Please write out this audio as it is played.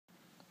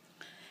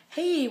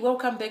Hey,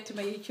 welcome back to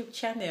my YouTube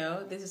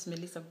channel. This is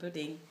Melissa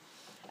Pudding.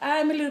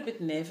 I'm a little bit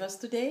nervous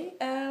today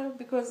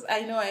because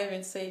I know I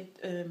haven't said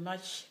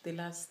much the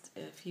last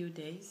few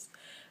days,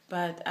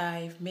 but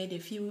I've made a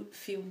few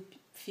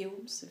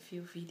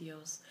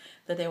videos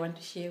that I want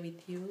to share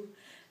with you.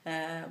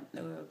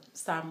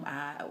 Some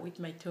are with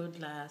my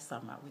toddler,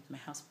 some are with my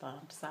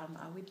husband, some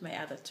are with my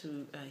other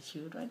two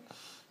children.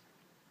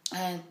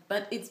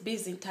 But it's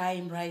busy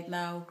time right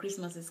now.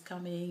 Christmas is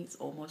coming. It's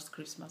almost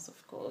Christmas,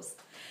 of course.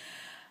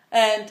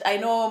 And I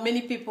know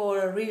many people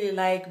really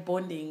like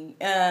bonding,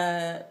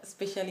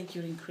 especially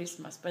during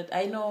Christmas. But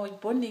I know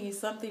bonding is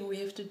something we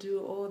have to do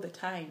all the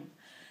time.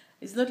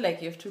 It's not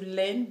like you have to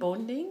learn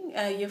bonding,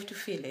 you have to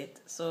feel it.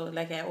 So,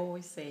 like I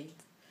always say,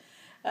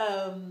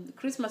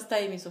 Christmas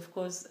time is, of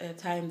course, a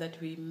time that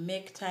we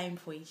make time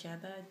for each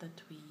other,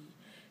 that we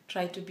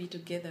try to be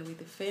together with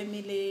the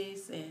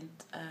families and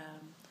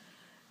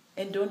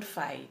don't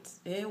fight.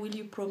 Will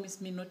you promise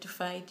me not to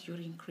fight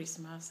during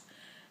Christmas?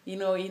 You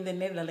know, in the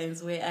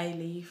Netherlands where I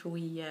live,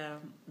 we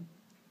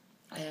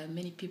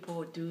many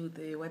people do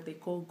what they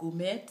call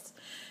gourmet.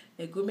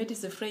 Gourmet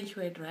is a French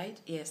word, right?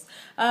 Yes.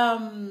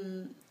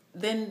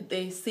 Then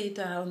they sit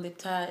around the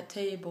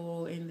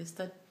table and they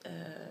start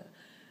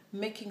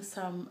making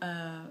some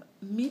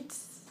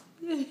meats,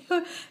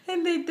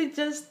 and they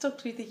just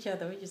talk with each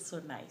other, which is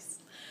so nice.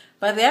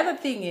 But the other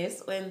thing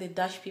is when the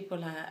Dutch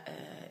people are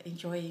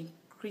enjoying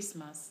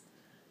Christmas,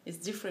 it's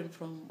different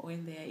from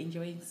when they are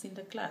enjoying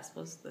Sinterklaas,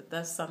 because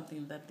that's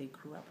something that they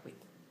grew up with.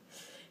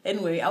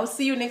 Anyway, I'll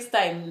see you next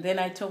time. Then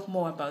I talk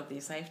more about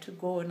this. I have to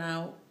go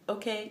now.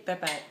 Okay,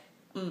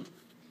 bye-bye.